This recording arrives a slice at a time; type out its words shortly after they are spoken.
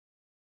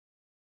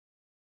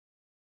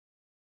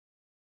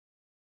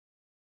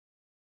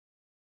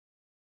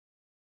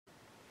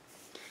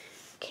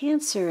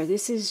Cancer,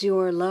 this is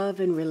your love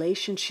and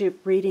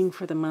relationship reading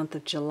for the month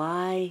of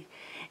July.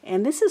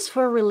 And this is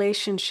for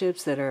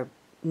relationships that are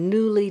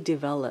newly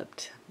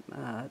developed.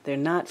 They're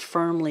not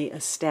firmly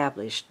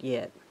established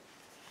yet.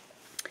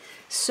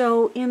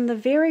 So in the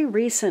very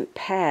recent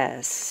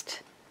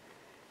past,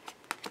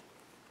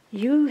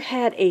 you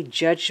had a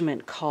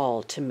judgment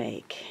call to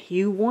make.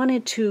 You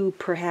wanted to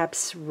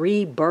perhaps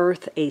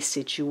rebirth a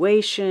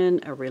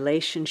situation, a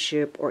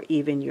relationship, or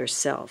even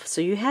yourself.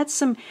 So you had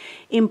some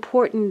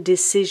important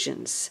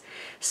decisions.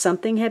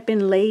 Something had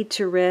been laid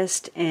to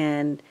rest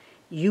and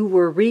you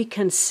were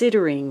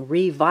reconsidering,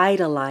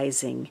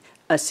 revitalizing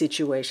a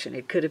situation.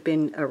 It could have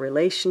been a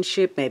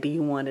relationship. Maybe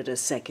you wanted a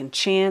second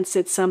chance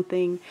at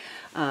something.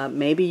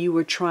 Maybe you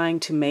were trying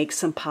to make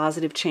some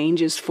positive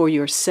changes for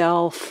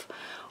yourself,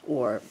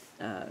 or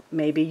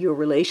maybe your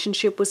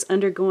relationship was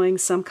undergoing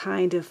some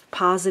kind of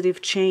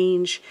positive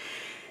change.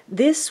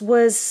 This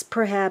was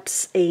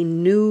perhaps a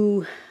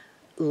new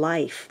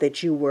life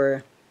that you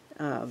were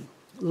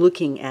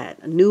looking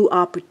at, new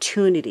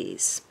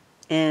opportunities.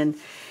 And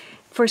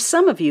for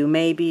some of you,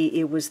 maybe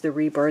it was the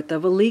rebirth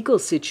of a legal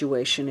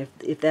situation,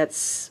 if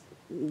that's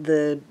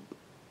the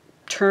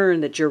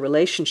turn that your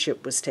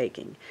relationship was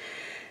taking.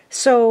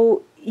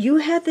 So you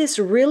had this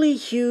really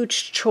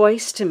huge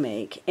choice to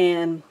make,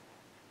 and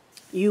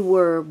you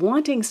were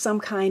wanting some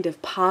kind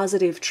of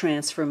positive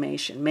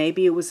transformation.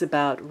 Maybe it was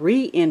about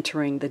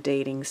re-entering the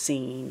dating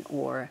scene,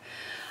 or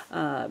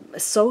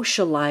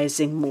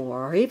socializing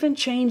more, or even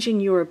changing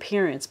your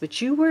appearance.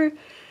 But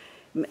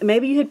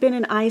maybe you had been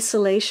in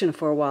isolation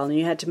for a while and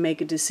you had to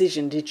make a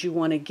decision. Did you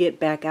want to get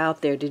back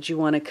out there? Did you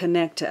want to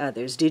connect to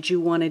others? Did you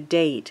want to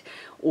date?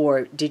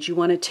 Or did you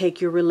want to take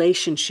your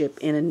relationship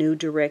in a new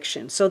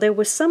direction? So there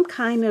was some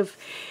kind of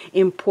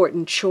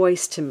important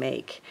choice to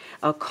make,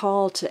 a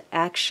call to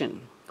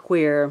action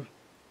where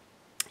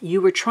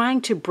you were trying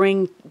to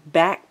bring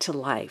back to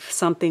life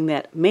something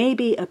that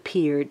maybe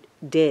appeared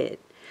dead.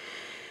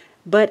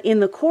 But in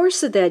the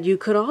course of that, you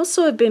could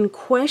also have been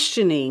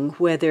questioning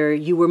whether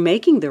you were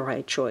making the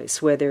right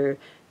choice, whether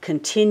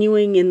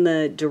continuing in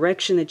the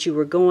direction that you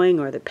were going,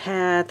 or the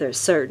path, or a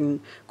certain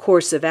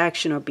course of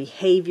action or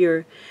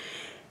behavior.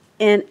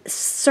 And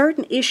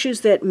certain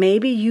issues that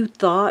maybe you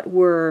thought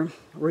were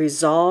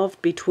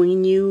resolved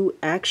between you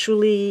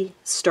actually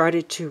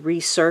started to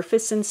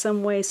resurface in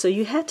some way. So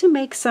you had to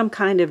make some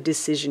kind of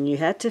decision. You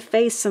had to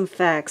face some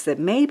facts that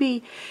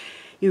maybe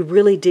you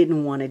really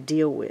didn't want to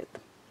deal with.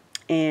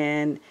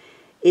 And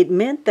it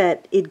meant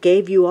that it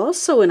gave you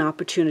also an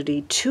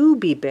opportunity to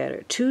be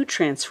better, to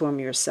transform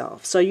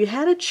yourself. So you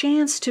had a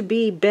chance to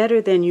be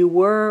better than you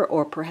were,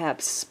 or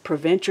perhaps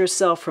prevent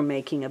yourself from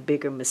making a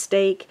bigger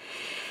mistake.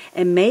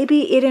 And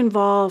maybe it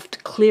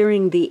involved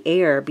clearing the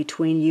air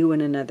between you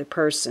and another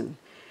person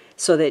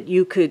so that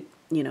you could,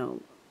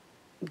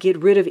 get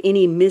rid of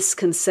any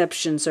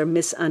misconceptions or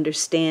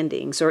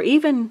misunderstandings, or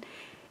even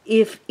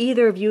if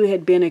either of you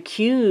had been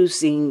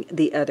accusing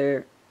the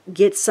other,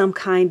 get some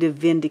kind of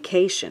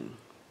vindication.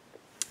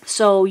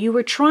 So you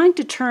were trying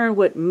to turn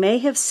what may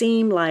have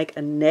seemed like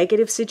a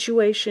negative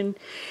situation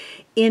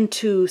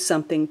into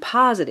something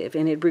positive,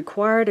 and it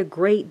required a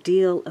great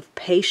deal of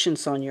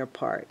patience on your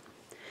part.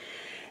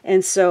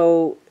 And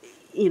so,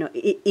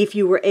 if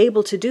you were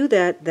able to do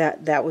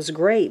that was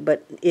great.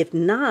 But if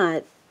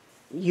not,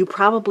 you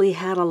probably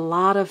had a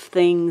lot of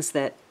things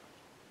that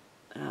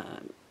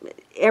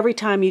every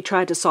time you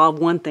tried to solve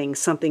one thing,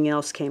 something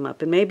else came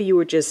up. And maybe you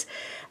were just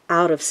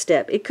out of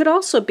step. It could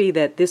also be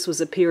that this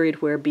was a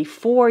period where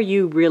before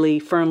you really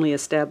firmly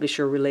establish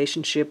your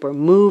relationship or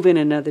move in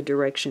another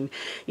direction,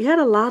 you had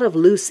a lot of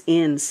loose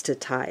ends to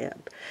tie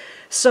up.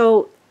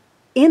 So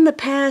in the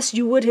past,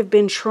 you would have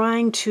been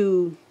trying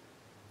to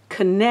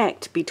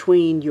connect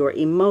between your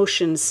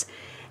emotions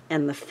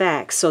and the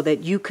facts so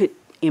that you could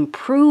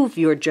improve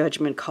your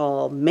judgment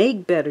call,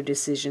 make better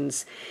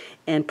decisions,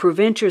 and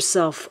prevent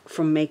yourself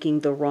from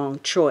making the wrong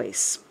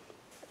choice.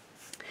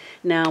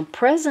 Now,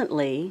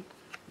 presently,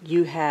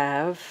 you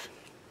have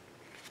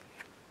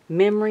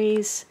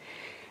memories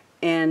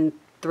and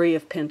Three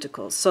of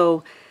Pentacles.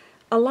 So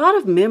a lot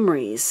of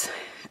memories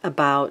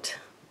about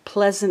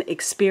pleasant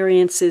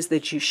experiences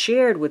that you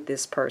shared with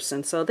this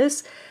person. So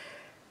this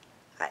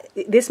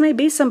may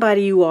be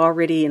somebody you are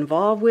already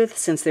involved with,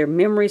 since there are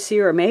memories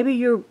here, or maybe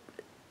you're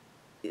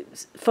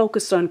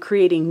focused on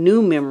creating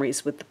new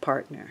memories with the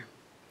partner.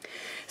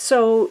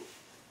 So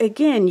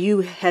again,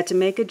 you had to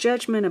make a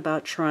judgment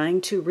about trying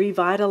to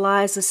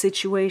revitalize a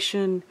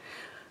situation,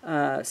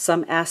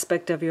 some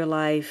aspect of your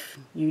life.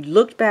 You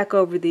looked back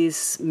over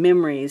these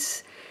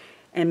memories,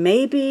 and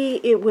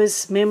maybe it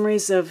was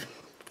memories of,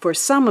 for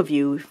some of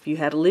you, if you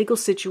had a legal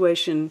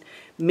situation,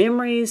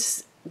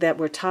 memories that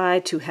were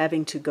tied to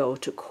having to go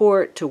to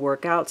court to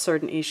work out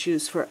certain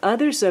issues. For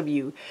others of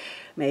you,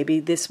 maybe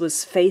this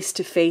was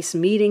face-to-face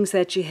meetings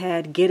that you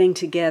had, getting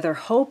together,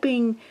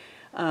 hoping,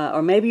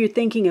 or maybe you're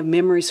thinking of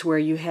memories where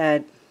you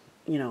had,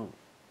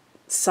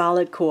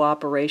 solid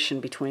cooperation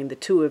between the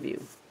two of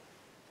you.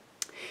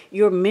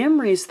 Your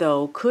memories,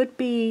 though, could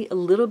be a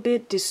little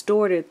bit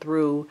distorted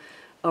through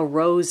a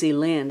rosy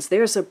lens.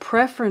 There's a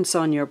preference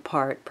on your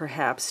part,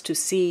 perhaps, to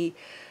see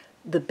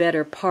the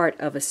better part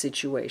of a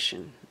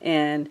situation.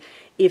 And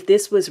if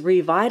this was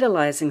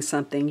revitalizing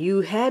something,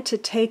 you had to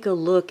take a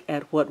look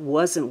at what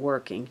wasn't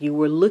working. You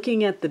were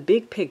looking at the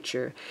big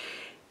picture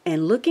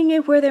and looking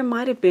at where there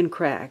might have been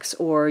cracks,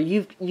 or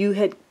you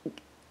had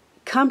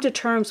come to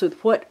terms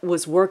with what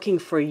was working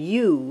for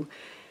you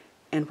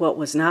and what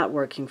was not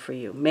working for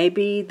you.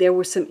 Maybe there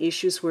were some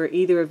issues where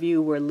either of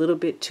you were a little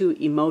bit too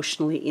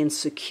emotionally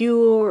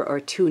insecure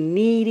or too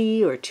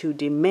needy or too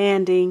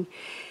demanding,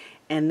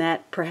 and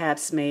that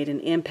perhaps made an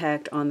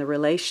impact on the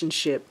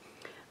relationship.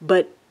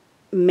 But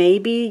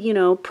maybe,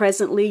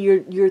 presently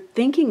you're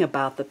thinking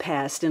about the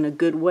past in a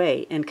good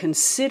way and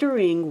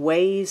considering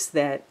ways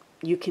that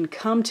you can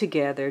come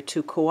together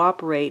to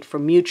cooperate for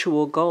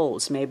mutual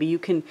goals. Maybe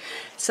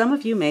some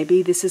of you,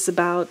 maybe this is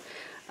about,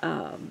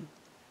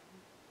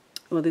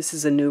 this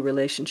is a new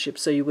relationship,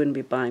 so you wouldn't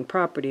be buying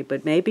property,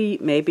 but maybe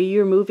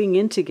you're moving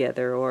in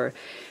together, or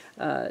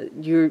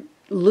you're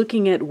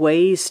looking at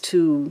ways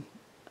to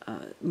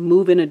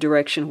move in a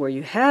direction where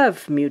you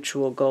have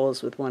mutual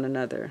goals with one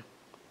another.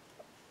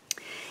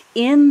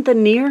 In the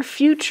near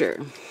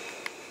future,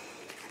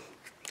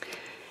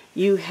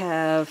 you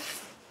have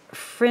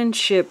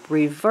Friendship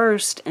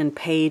reversed and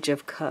Page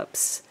of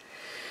Cups.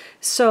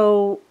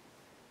 So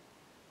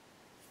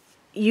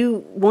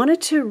you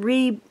wanted to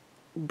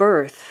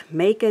rebirth,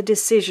 make a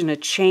decision to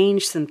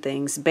change some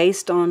things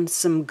based on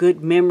some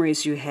good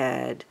memories you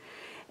had.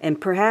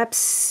 And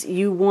perhaps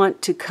you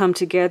want to come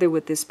together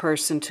with this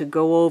person to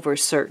go over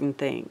certain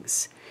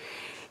things.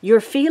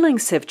 Your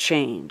feelings have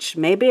changed.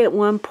 Maybe at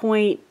one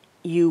point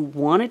you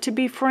wanted to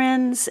be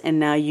friends and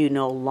now you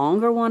no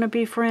longer want to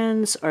be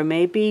friends. Or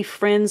maybe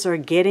friends are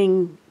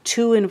getting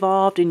too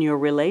involved in your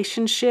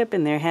relationship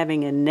and they're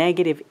having a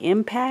negative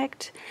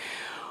impact.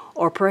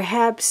 Or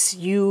perhaps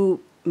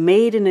you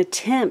made an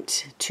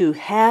attempt to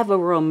have a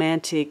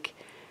romantic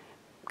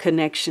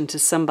connection to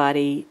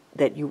somebody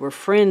that you were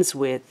friends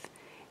with,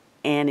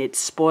 and it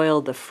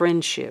spoiled the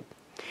friendship.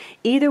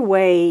 Either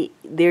way,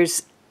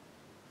 there's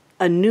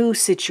a new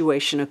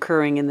situation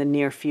occurring in the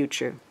near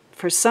future.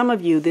 For some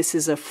of you, this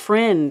is a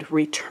friend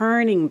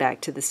returning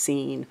back to the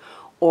scene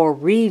or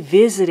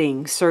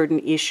revisiting certain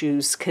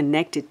issues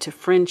connected to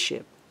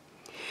friendship.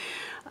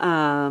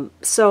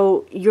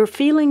 So your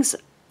feelings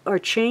are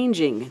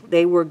changing.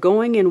 They were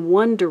going in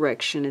one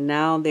direction and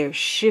now they're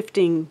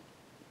shifting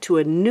to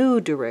a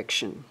new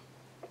direction.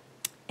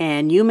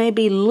 And you may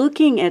be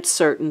looking at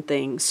certain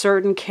things,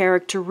 certain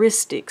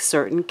characteristics,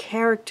 certain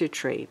character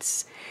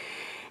traits,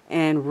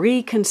 and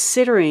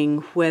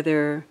reconsidering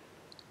whether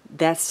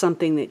that's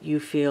something that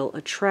you feel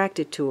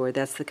attracted to or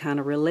that's the kind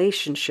of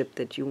relationship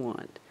that you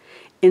want.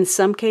 In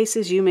some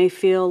cases, you may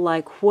feel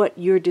like what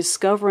you're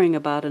discovering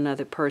about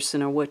another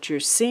person or what you're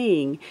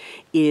seeing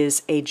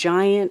is a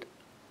giant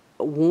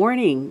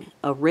warning,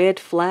 a red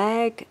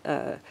flag,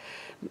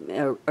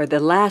 or the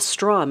last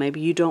straw. Maybe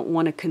you don't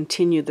want to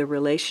continue the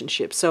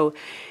relationship. So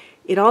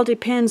it all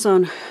depends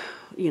on,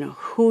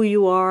 who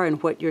you are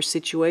and what your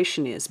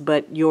situation is.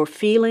 But your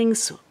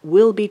feelings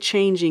will be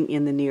changing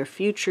in the near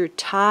future,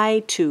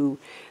 tied to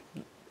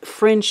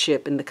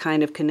friendship and the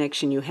kind of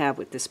connection you have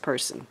with this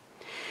person.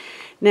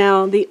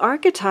 Now, the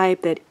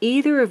archetype that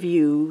either of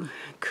you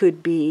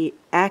could be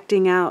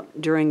acting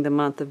out during the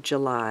month of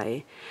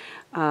July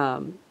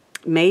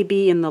may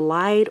be in the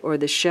light or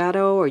the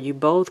shadow, or you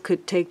both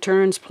could take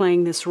turns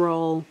playing this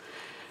role.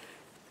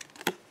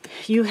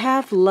 You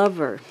have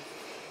Lover.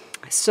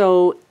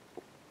 So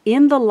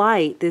in the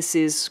light, this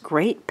is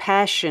great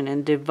passion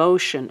and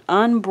devotion,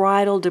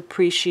 unbridled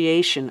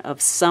appreciation of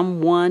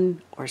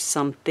someone or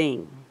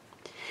something.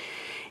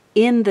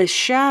 In the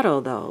shadow,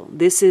 though,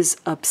 this is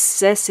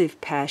obsessive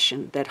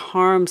passion that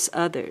harms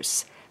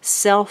others,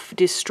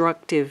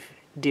 self-destructive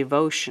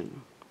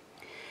devotion.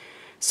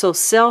 So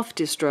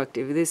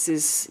self-destructive, this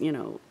is,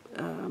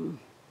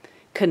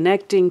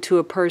 connecting to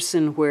a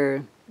person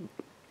where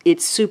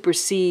it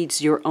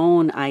supersedes your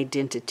own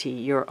identity,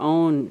 your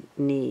own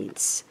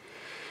needs.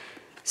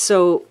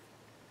 So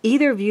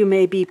either of you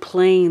may be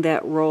playing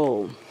that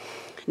role.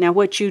 Now,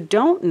 what you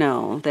don't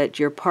know that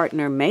your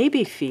partner may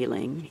be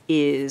feeling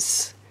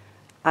is,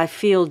 I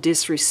feel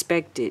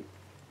disrespected.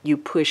 You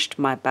pushed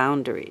my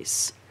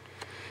boundaries.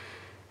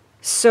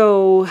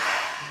 So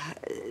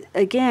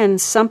again,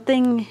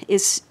 something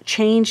is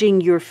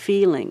changing your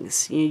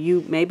feelings.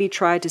 You maybe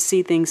tried to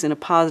see things in a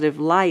positive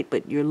light,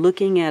 but you're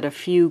looking at a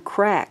few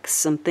cracks,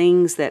 some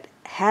things that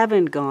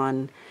haven't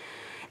gone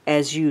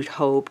as you'd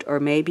hoped, or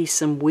maybe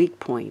some weak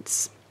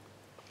points.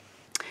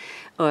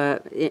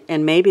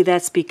 And maybe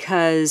that's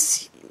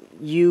because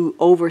you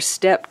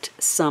overstepped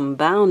some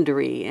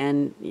boundary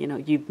and,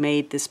 you've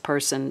made this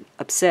person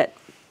upset.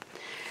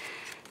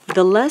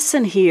 The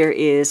lesson here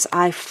is,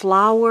 I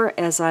flower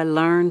as I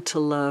learn to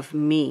love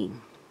me.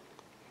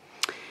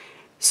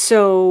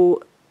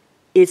 So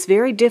it's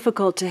very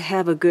difficult to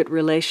have a good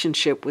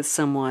relationship with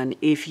someone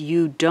if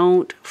you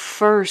don't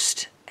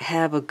first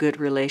have a good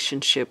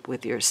relationship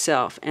with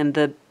yourself. And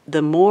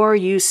the more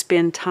you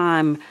spend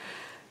time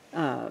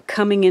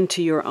coming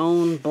into your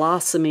own,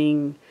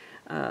 blossoming,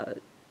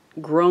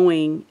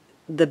 growing,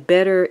 the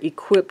better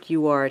equipped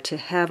you are to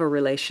have a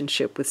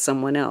relationship with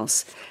someone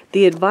else.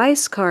 The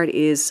advice card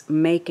is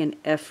make an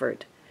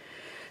effort.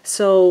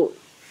 So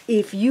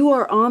if you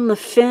are on the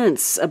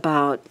fence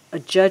about a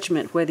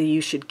judgment, whether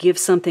you should give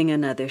something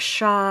another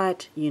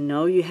shot,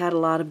 you had a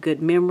lot of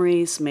good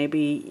memories,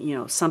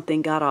 maybe,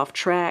 something got off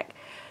track.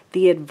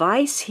 The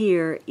advice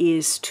here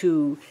is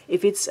to,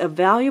 if it's a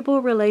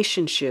valuable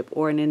relationship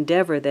or an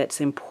endeavor that's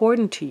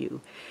important to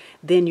you,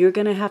 then you're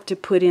going to have to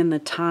put in the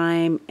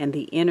time and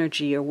the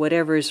energy or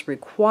whatever is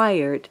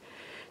required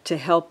to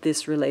help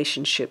this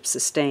relationship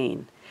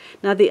sustain.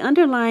 Now, the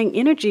underlying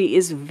energy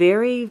is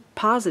very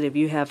positive.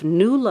 You have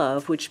new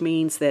love, which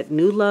means that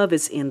new love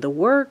is in the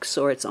works,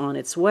 or it's on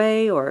its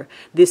way, or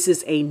this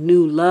is a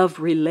new love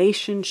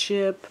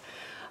relationship.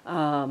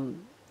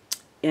 And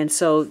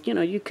so,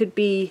 you could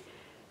be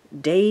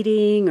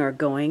dating or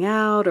going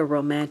out or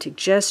romantic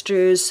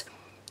gestures.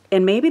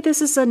 And maybe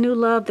this is a new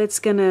love that's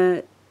going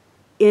to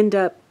end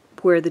up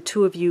where the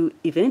two of you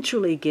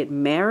eventually get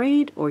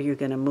married, or you're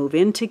going to move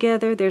in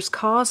together. There's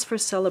cause for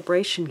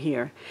celebration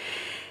here.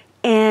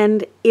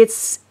 And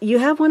you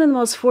have one of the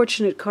most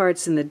fortunate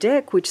cards in the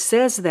deck, which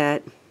says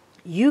that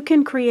you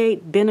can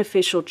create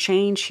beneficial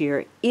change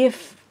here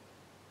if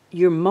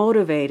you're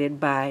motivated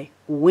by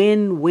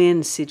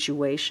win-win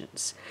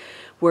situations,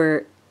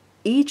 where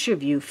each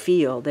of you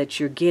feel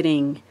that you're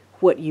getting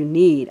what you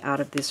need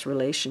out of this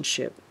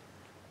relationship.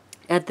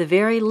 At the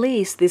very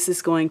least, this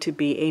is going to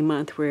be a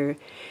month where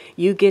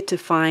you get to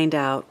find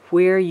out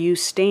where you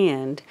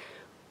stand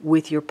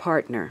with your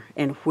partner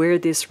and where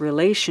this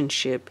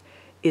relationship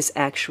is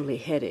actually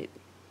headed.